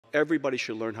everybody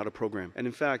should learn how to program. And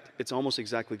in fact, it's almost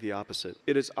exactly the opposite.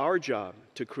 It is our job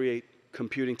to create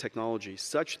computing technology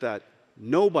such that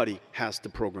nobody has to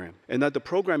program, and that the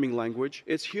programming language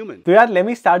is human. So let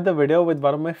me start the video with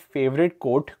one of my favorite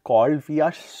quote called, "We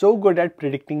are so good at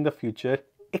predicting the future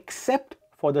except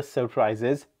for the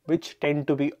surprises, which tend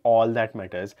to be all that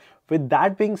matters." With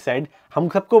that being said, hum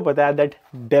sabko pata hai that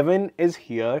Devin is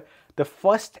here, the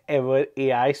first ever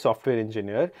AI software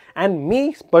engineer, and me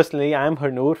personally, I am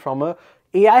Harnoor from a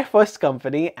AI first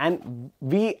company, and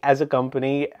we as a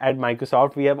company at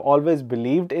Microsoft, we have always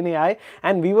believed in AI,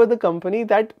 and we were the company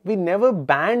that we never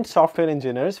banned software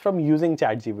engineers from using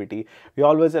ChatGPT. We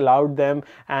always allowed them,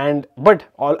 but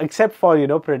all except for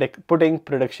putting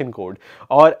production code.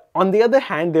 Or on the other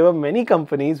hand, there were many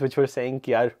companies which were saying,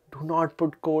 "Yaar, do not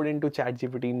put code into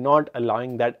ChatGPT," not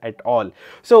allowing that at all.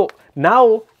 So now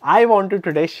I want to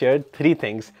today share three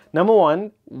things. Number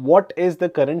one, what is the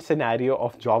current scenario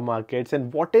of job markets,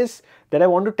 and what is that I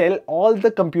want to tell all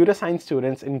the computer science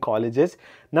students in colleges.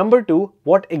 Number two,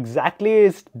 what exactly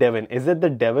is Devin? Is it the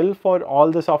devil for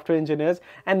all the software engineers?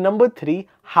 And number three,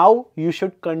 how you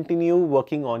should continue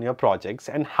working on your projects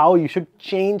and how you should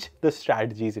change the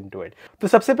strategies into it. So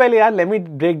सबसे पहले यार, let me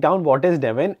break down what is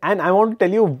Devin, and I want to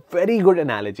tell you a very good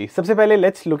analogy. सबसे पहले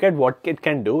let's look at what it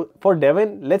can do. For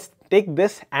Devin, let's take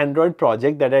this Android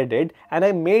project that I did, and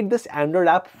I made this Android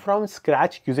app from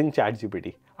scratch using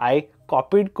ChatGPT. I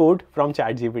copied code from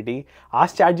ChatGPT,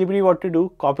 asked ChatGPT what to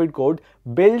do, copied code,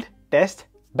 build, test,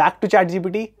 back to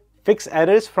ChatGPT, fix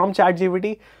errors from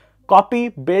ChatGPT, copy,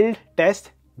 build,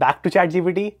 test, back to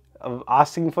ChatGPT,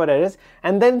 asking for errors,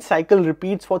 and then cycle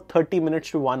repeats for 30 minutes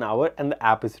to 1 hour, and the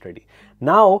app is ready.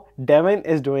 Now, Devin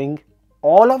is doing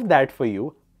all of that for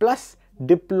you, plus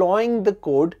deploying the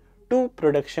code to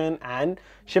production and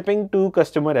shipping to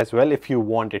customer as well if you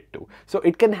want it to. So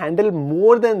it can handle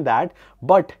more than that,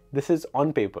 but this is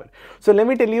on paper. So let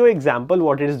me tell you an example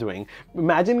what it is doing.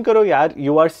 Imagine karo yaar,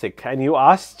 you are sick and you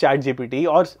ask ChatGPT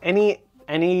or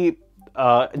any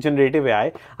generative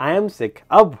AI, "I am sick."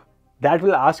 Ab that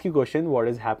will ask you question, what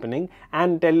is happening,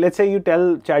 and let's say you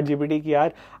tell ChatGPT ki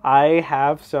yaar, "I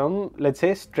have some, let's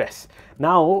say, stress."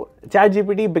 Now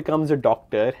ChatGPT becomes a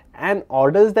doctor and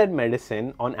orders that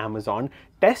medicine on Amazon,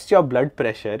 tests your blood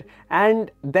pressure,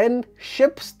 and then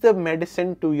ships the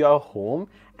medicine to your home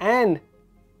and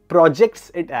projects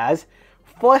it as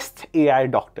first AI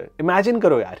doctor. Imagine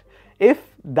karo yaar, if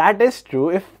that is true,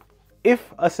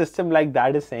 if a system like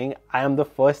that is saying, "I am the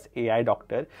first AI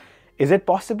doctor," is it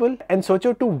possible? And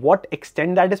socho to what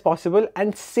extent that is possible,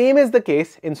 and same is the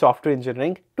case in software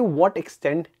engineering, to what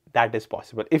extent that is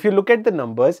possible. If you look at the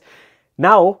numbers,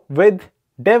 now with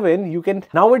Devin, you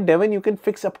can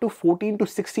fix up to 14 to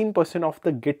 16% of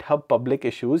the GitHub public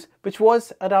issues, which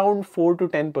was around 4 to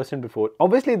 10% before.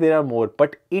 Obviously there are more,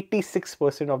 but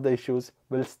 86% of the issues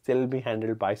will still be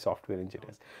handled by software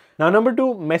engineers. Now number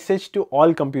two, message to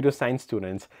all computer science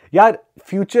students. Yaar,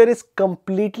 future is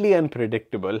completely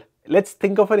unpredictable. Let's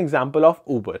think of an example of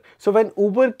Uber. So when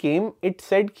Uber came, it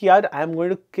said, "Yaar, I am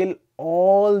going to kill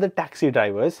all the taxi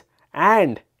drivers,"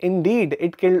 and indeed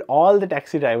it killed all the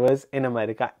taxi drivers in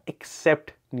America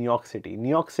except New York City. New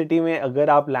York City में अगर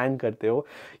आप land करते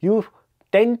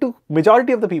हो,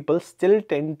 majority of the people still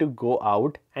tend to go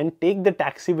out and take the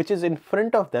taxi which is in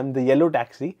front of them, the yellow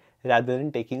taxi, rather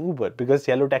than taking Uber, because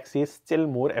yellow taxi is still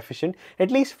more efficient,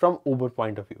 at least from Uber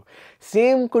point of view.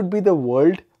 Same could be the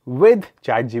world with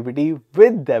ChatGPT,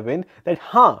 with Devin, that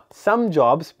some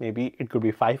jobs, maybe it could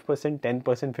be 5%,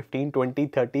 10%, 15, 20,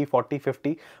 30, 40,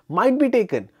 50, might be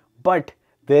taken, but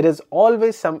there is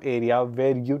always some area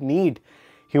where you need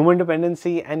human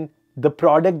dependency and the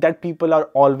product that people are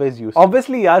always using.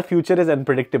 Obviously, our future is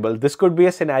unpredictable. This could be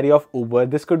a scenario of Uber.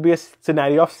 This could be a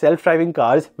scenario of self-driving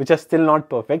cars, which are still not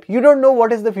perfect. You don't know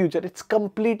what is the future. It's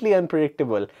completely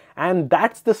unpredictable. And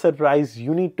that's the surprise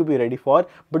you need to be ready for.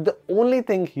 But the only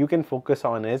thing you can focus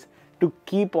on is to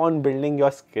keep on building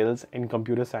your skills in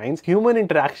computer science, human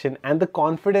interaction, and the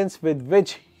confidence with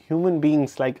which human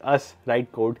beings like us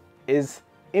write code is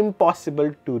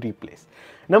impossible to replace.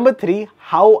 Number three,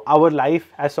 how our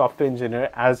life as software engineer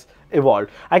has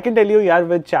evolved. I can tell you, yaar,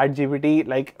 with ChatGPT,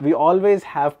 like we always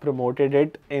have promoted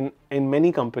it in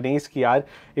many companies. Ki yaar,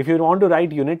 if you want to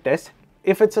write unit tests,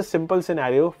 if it's a simple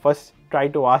scenario, first try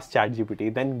to ask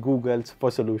ChatGPT, then Google for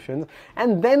solutions,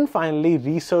 and then finally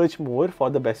research more for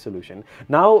the best solution.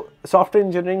 Now, software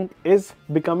engineering is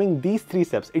becoming these three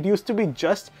steps. It used to be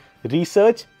just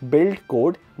research, build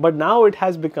code, but now it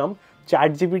has become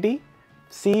ChatGPT,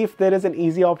 see if there is an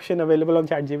easy option available on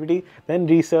ChatGPT, then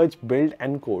research, build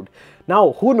and code.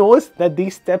 Now, who knows that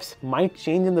these steps might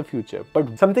change in the future,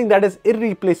 but something that is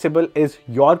irreplaceable is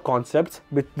your concepts,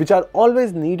 which are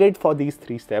always needed for these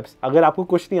 3 steps. अगर आपको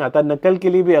कुछ नहीं आता, नकल के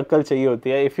लिए भी अक्ल चाहिए होती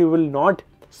है. If you will not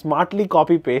smartly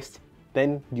copy paste,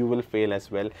 then you will fail as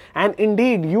well. And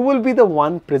indeed, you will be the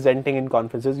one presenting in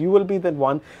conferences. You will be the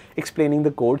one explaining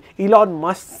the code. Elon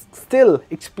Musk still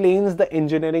explains the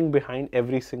engineering behind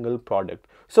every single product.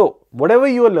 So whatever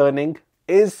you are learning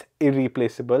is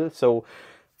irreplaceable. So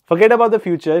forget about the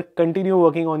future, continue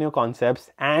working on your concepts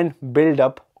and build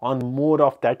up on more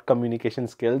of that communication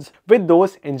skills with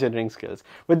those engineering skills.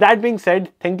 With that being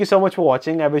said, thank you so much for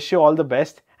watching. I wish you all the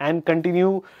best and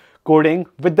continue coding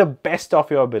with the best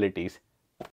of your abilities.